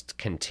best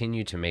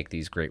continue to make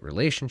these great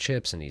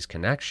relationships and these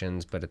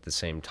connections, but at the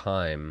same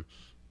time,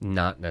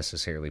 not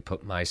necessarily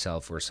put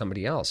myself or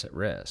somebody else at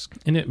risk.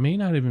 And it may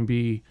not even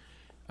be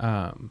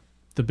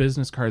the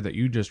business card that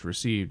you just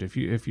received.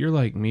 If you're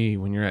like me,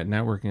 when you're at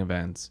networking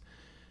events,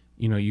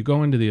 you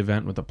go into the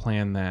event with a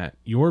plan that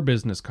your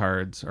business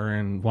cards are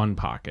in one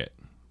pocket.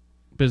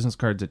 Business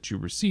cards that you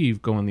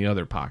receive go in the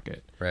other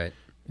pocket. Right.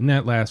 And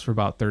that lasts for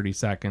about 30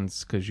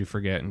 seconds because you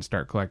forget and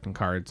start collecting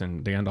cards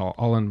and they end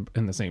all in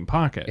the same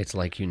pocket. It's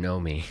like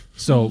me.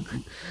 So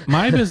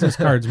my business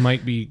cards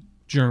might be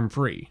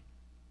germ-free,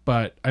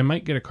 but I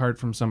might get a card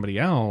from somebody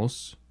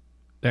else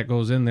that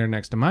goes in there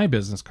next to my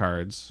business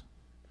cards,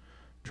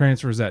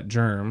 transfers that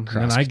germ,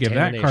 and then I give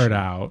that card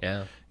out.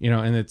 Yeah.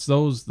 And it's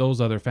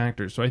those other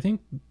factors. So I think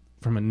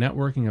from a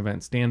networking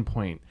event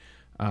standpoint,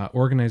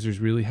 organizers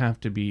really have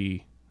to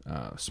be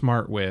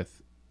smart with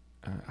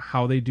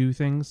how they do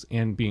things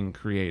and being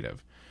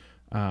creative.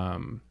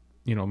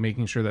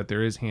 Making sure that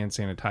there is hand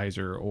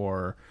sanitizer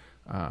or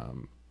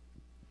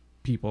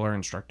people are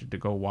instructed to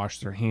go wash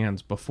their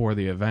hands before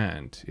the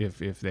event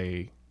if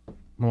they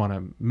want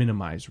to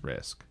minimize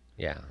risk.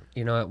 Yeah.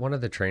 At one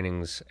of the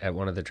trainings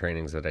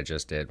that I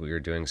just did, we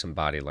were doing some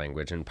body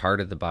language, and part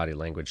of the body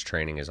language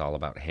training is all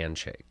about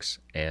handshakes.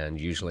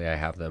 And usually I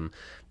have them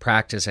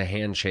practice a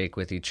handshake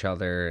with each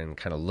other and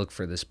kind of look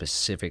for the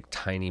specific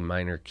tiny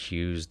minor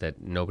cues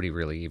that nobody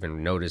really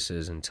even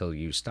notices until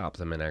you stop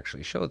them and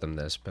actually show them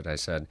this. But I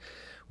said,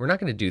 we're not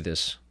going to do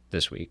this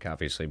week,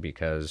 obviously,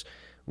 because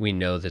we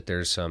know that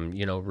there's some,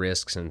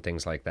 risks and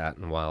things like that.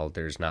 And while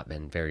there's not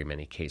been very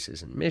many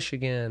cases in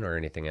Michigan or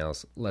anything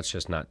else, let's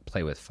just not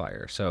play with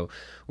fire. So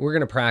we're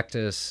going to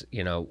practice,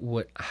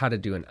 how to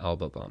do an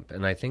elbow bump.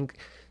 And I think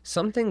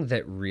something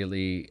that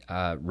really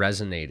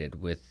resonated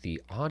with the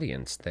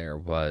audience there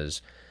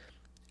was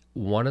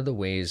one of the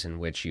ways in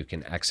which you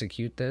can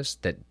execute this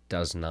that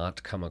does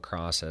not come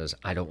across as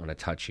I don't want to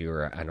touch you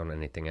or I don't want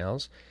anything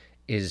else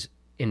is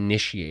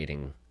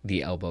initiating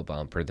the elbow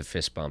bump or the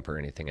fist bump or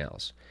anything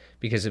else.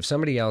 Because if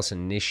somebody else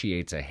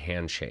initiates a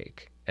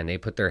handshake and they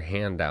put their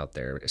hand out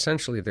there,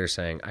 essentially they're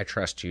saying, I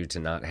trust you to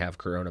not have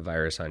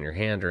coronavirus on your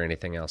hand or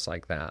anything else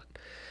like that.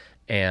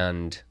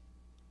 And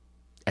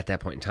at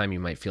that point in time, you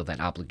might feel that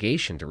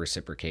obligation to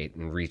reciprocate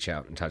and reach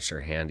out and touch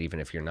their hand, even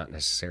if you're not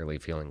necessarily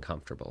feeling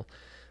comfortable.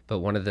 But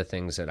one of the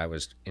things that I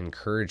was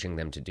encouraging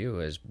them to do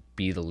is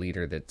be the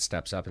leader that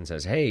steps up and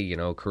says, hey,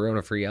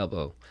 corona-free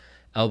elbow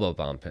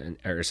bump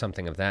or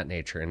something of that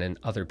nature, and then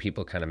other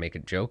people kind of make a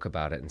joke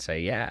about it and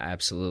say, yeah,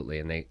 absolutely,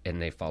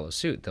 and they follow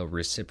suit. They'll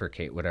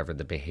reciprocate whatever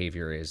the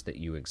behavior is that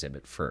you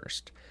exhibit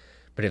first.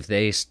 But if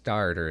they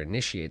start or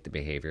initiate the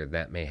behavior,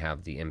 that may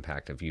have the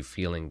impact of you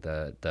feeling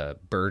the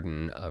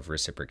burden of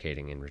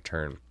reciprocating in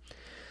return.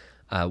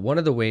 One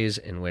of the ways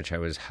in which I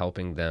was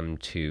helping them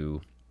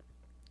to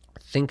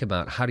think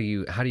about how do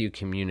you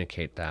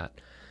communicate that.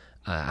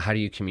 How do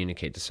you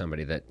communicate to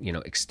somebody that,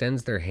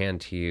 extends their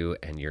hand to you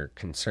and you're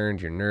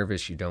concerned, you're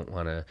nervous, you don't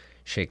want to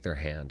shake their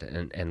hand?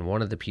 And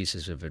one of the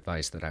pieces of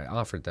advice that I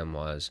offered them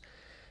was,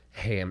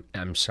 hey,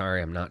 I'm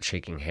sorry, I'm not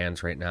shaking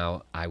hands right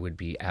now. I would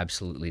be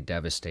absolutely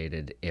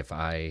devastated if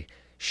I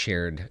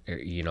shared,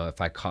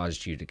 if I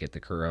caused you to get the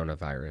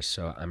coronavirus.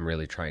 So I'm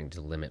really trying to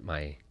limit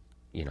my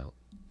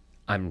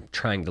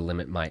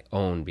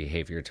own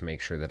behavior to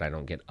make sure that I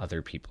don't get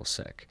other people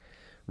sick,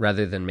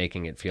 rather than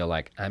making it feel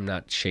like I'm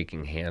not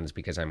shaking hands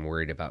because I'm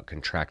worried about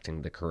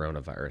contracting the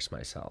coronavirus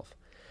myself.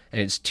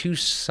 And it's two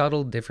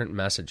subtle different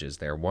messages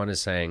there. One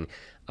is saying,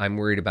 I'm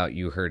worried about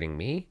you hurting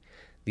me.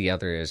 The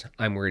other is,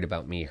 I'm worried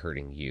about me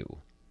hurting you.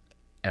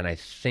 And I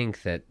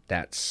think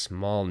that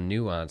small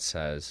nuance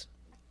says,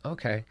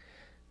 okay,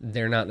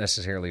 they're not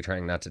necessarily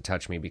trying not to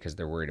touch me because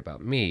they're worried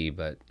about me,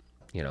 but,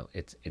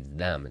 it's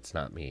them, it's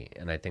not me.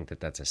 And I think that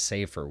that's a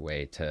safer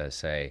way to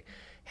say,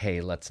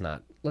 hey, let's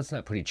not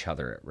put each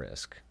other at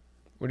risk.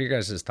 What are your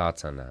guys'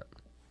 thoughts on that?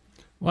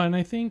 Well, and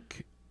I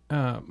think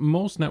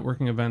most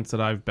networking events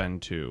that I've been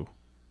to,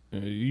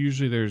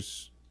 usually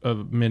there's a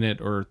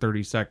minute or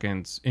 30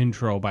 seconds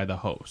intro by the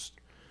host.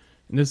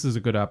 And this is a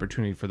good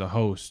opportunity for the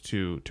host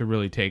to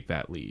really take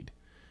that lead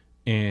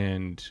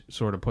and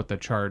sort of put the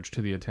charge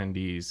to the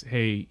attendees.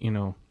 Hey,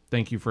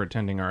 thank you for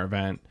attending our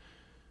event.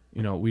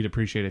 We'd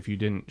appreciate if you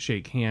didn't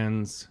shake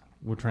hands.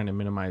 We're trying to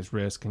minimize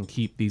risk and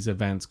keep these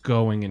events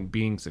going and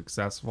being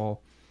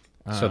successful.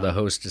 So the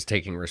host is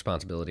taking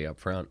responsibility up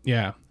front.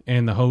 Yeah,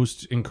 and the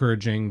host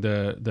encouraging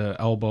the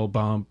elbow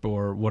bump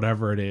or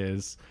whatever it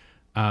is,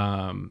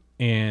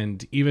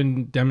 and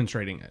even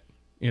demonstrating it,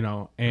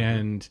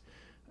 and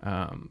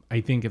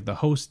I think if the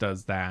host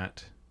does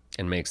that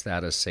and makes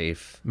that a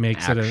safe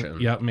makes action.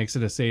 Makes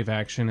it a safe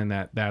action, and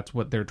that's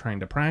what they're trying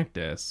to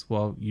practice.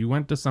 Well, you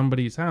went to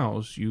somebody's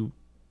house, you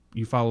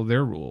follow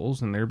their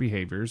rules and their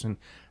behaviors, and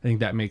I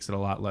think that makes it a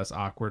lot less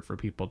awkward for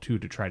people too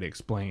to try to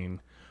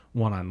explain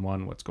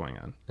one-on-one what's going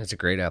on. It's a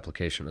great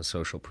application of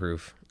social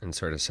proof and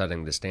sort of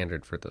setting the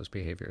standard for those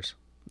behaviors.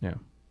 Yeah.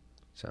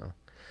 So,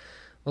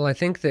 well, I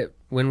think that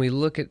when we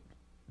look at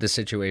the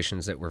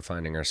situations that we're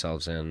finding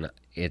ourselves in,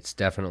 it's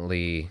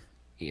definitely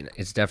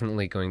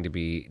going to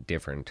be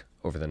different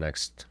over the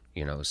next,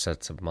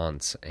 sets of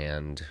months,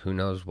 and who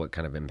knows what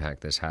kind of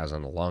impact this has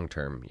on the long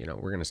term.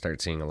 We're going to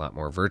start seeing a lot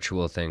more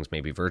virtual things,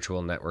 maybe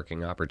virtual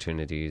networking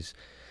opportunities,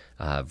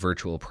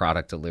 virtual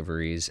product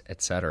deliveries,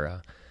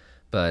 etc.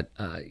 But,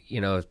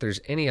 if there's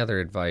any other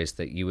advice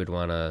that you would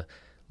want to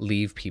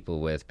leave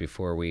people with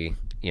before we,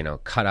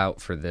 cut out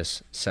for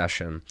this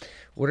session,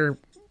 what are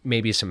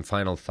maybe some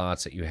final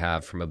thoughts that you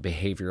have from a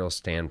behavioral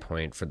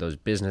standpoint for those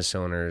business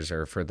owners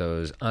or for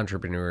those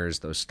entrepreneurs,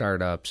 those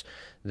startups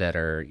that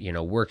are,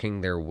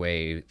 working their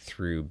way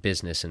through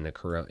business in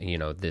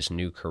the this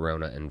new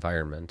corona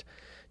environment?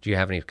 Do you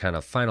have any kind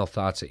of final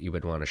thoughts that you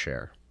would want to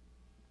share?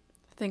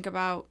 Think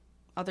about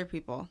other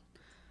people.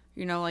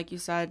 Like you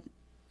said,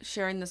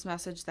 sharing this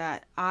message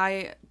that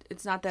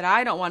it's not that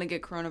I don't want to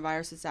get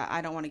coronavirus, it's that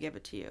I don't want to give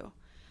it to you.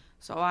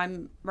 So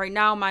right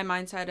now my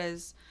mindset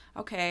is,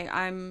 okay,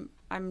 I'm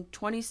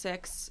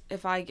 26.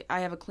 If I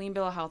have a clean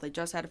bill of health, I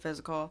just had a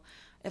physical.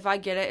 If I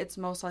get it, it's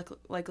most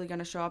likely going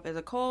to show up as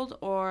a cold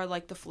or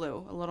like the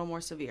flu, a little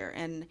more severe,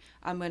 and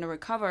I'm going to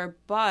recover.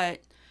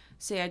 But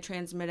say I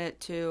transmit it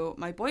to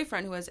my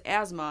boyfriend who has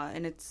asthma,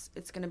 and it's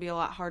going to be a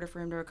lot harder for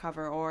him to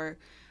recover, or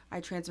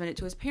I transmit it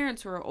to his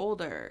parents who are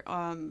older,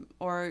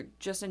 or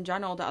just in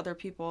general to other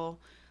people,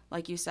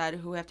 like you said,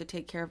 who have to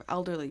take care of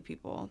elderly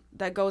people.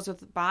 That goes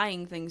with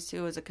buying things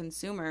too as a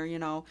consumer.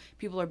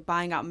 People are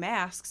buying out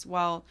masks.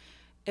 Well,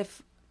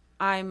 if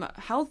I'm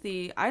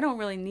healthy, I don't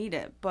really need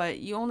it, but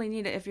you only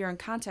need it if you're in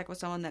contact with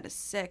someone that is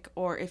sick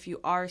or if you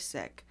are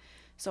sick.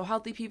 So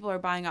healthy people are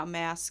buying out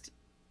masks.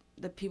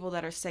 The people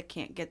that are sick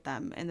can't get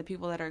them, and the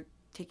people that are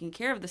taking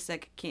care of the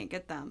sick can't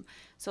get them.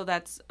 So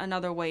that's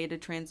another way to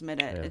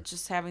transmit it. Yeah. It's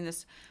just having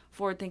this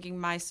forward-thinking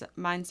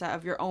mindset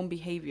of your own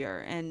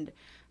behavior and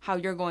how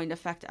you're going to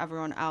affect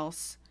everyone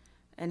else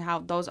and how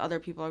those other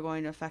people are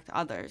going to affect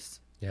others.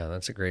 Yeah,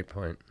 that's a great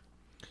point.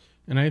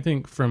 And I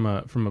think from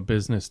a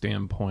business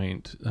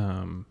standpoint,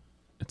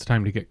 it's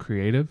time to get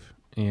creative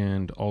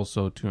and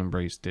also to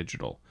embrace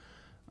digital.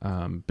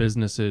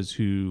 Businesses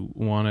who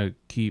want to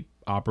keep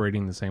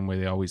operating the same way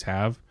they always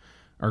have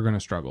are going to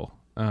struggle.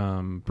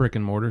 Brick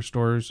and mortar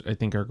stores, I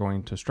think, are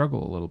going to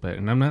struggle a little bit.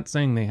 And I'm not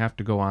saying they have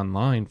to go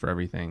online for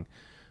everything,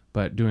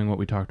 but doing what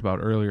we talked about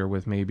earlier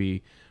with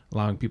maybe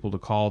allowing people to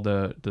call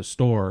the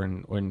store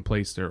and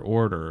place their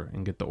order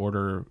and get the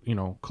order,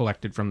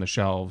 collected from the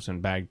shelves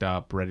and bagged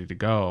up, ready to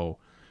go.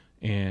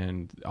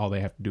 And all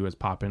they have to do is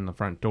pop in the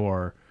front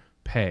door,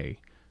 pay.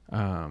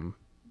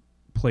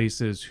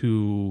 Places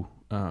who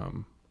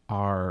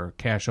are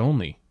cash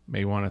only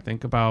may want to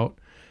think about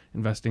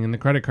investing in the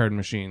credit card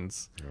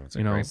machines.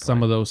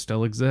 Some of those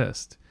still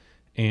exist.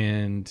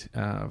 And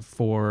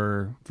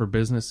for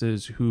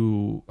businesses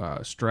who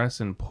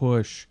stress and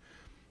push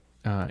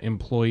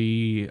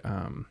employee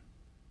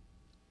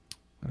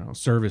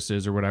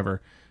services or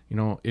whatever,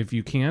 if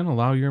you can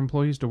allow your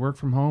employees to work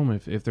from home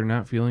if they're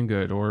not feeling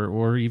good,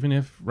 or even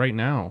if right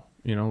now,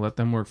 let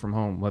them work from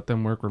home, let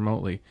them work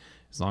remotely,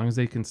 as long as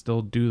they can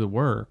still do the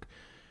work.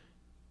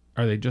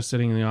 Are they just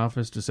sitting in the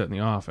office to sit in the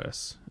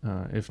office?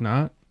 If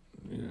not,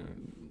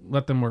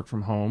 let them work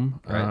from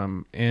home.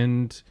 Right.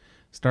 And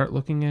start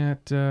looking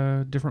at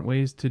different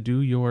ways to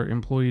do your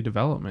employee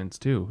developments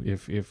too.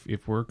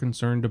 If we're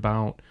concerned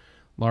about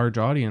large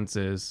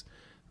audiences,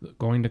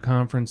 going to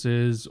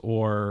conferences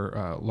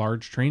or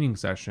large training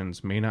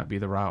sessions may not be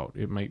the route.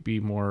 It might be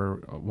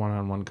more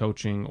one-on-one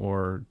coaching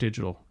or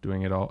digital,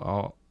 doing it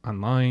all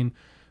online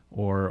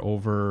or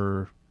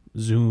over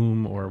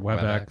Zoom or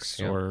WebEx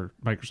yeah. or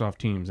Microsoft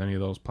Teams, any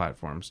of those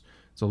platforms.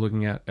 So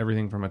looking at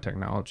everything from a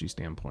technology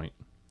standpoint.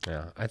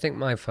 Yeah, I think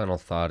my final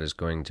thought is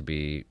going to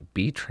be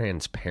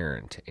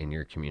transparent in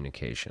your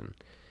communication.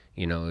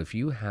 If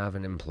you have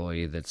an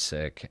employee that's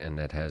sick and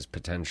that has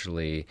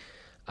potentially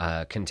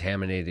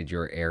contaminated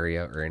your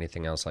area or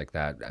anything else like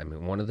that, I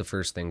mean, one of the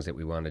first things that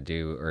we want to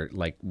do, or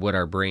like what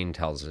our brain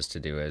tells us to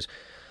do, is,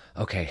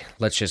 okay,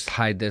 let's just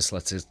hide this.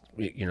 Let's just,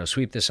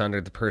 sweep this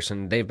under the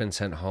person. They've been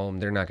sent home.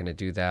 They're not going to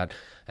do that.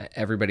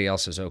 Everybody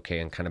else is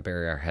okay, and kind of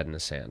bury our head in the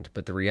sand.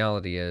 But the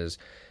reality is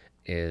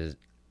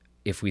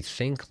if we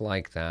think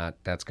like that,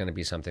 that's going to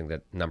be something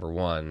that, number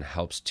one,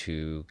 helps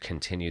to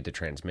continue the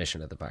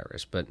transmission of the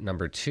virus. But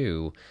number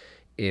two,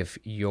 if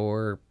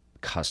your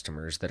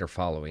customers that are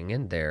following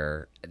in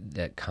there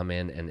that come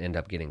in and end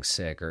up getting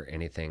sick or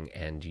anything,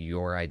 and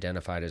you're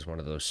identified as one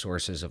of those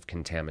sources of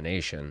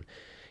contamination,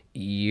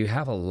 you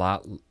have a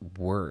lot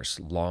worse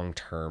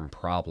long-term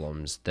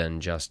problems than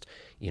just,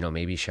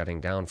 maybe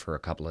shutting down for a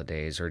couple of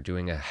days or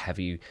doing a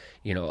heavy,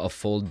 a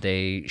full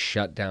day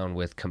shutdown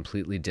with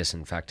completely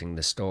disinfecting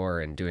the store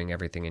and doing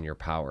everything in your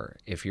power.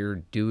 If you're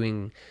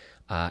doing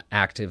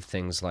active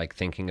things like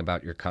thinking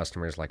about your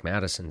customers, like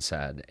Madison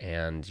said,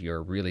 and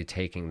you're really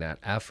taking that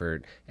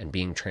effort and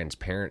being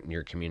transparent in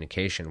your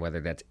communication,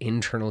 whether that's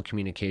internal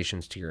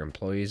communications to your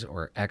employees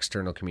or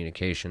external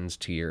communications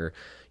to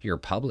your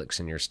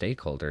publics and your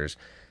stakeholders,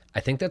 I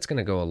think that's going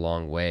to go a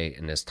long way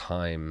in this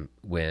time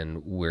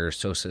when we're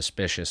so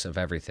suspicious of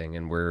everything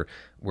and we're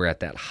at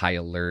that high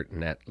alert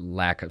and that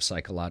lack of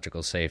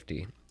psychological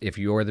safety. If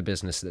you're the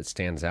business that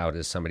stands out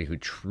as somebody who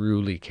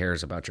truly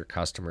cares about your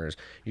customers,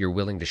 you're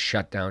willing to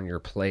shut down your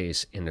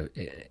place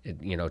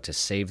to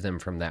save them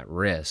from that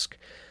risk,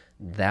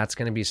 that's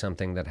going to be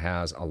something that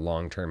has a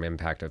long-term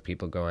impact of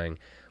people going,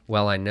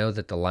 well, I know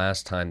that the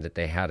last time that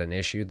they had an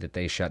issue that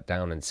they shut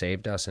down and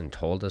saved us and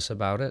told us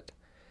about it.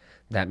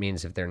 That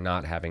means if they're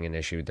not having an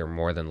issue, they're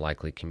more than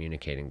likely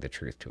communicating the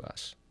truth to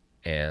us.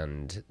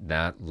 And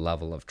that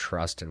level of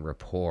trust and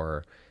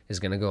rapport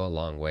is going to go a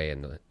long way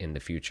in the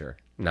future,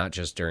 not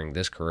just during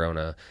this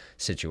corona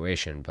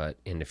situation, but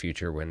in the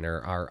future when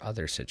there are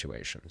other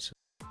situations.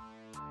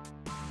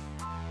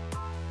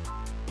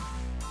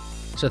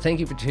 So thank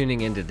you for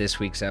tuning into this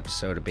week's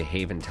episode of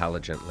Behave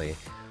Intelligently.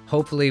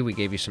 Hopefully, we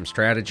gave you some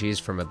strategies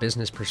from a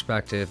business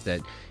perspective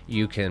that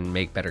you can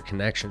make better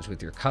connections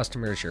with your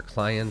customers, your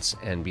clients,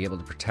 and be able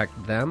to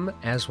protect them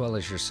as well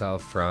as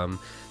yourself from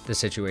the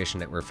situation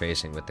that we're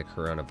facing with the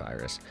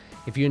coronavirus.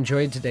 If you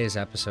enjoyed today's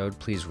episode,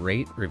 please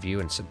rate,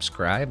 review, and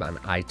subscribe on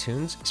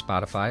iTunes,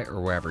 Spotify,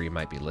 or wherever you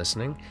might be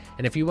listening.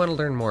 And if you want to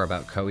learn more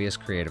about Coeus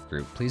Creative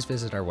Group, please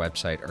visit our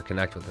website or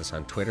connect with us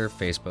on Twitter,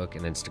 Facebook,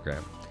 and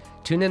Instagram.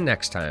 Tune in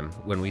next time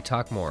when we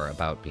talk more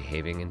about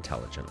behaving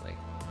intelligently.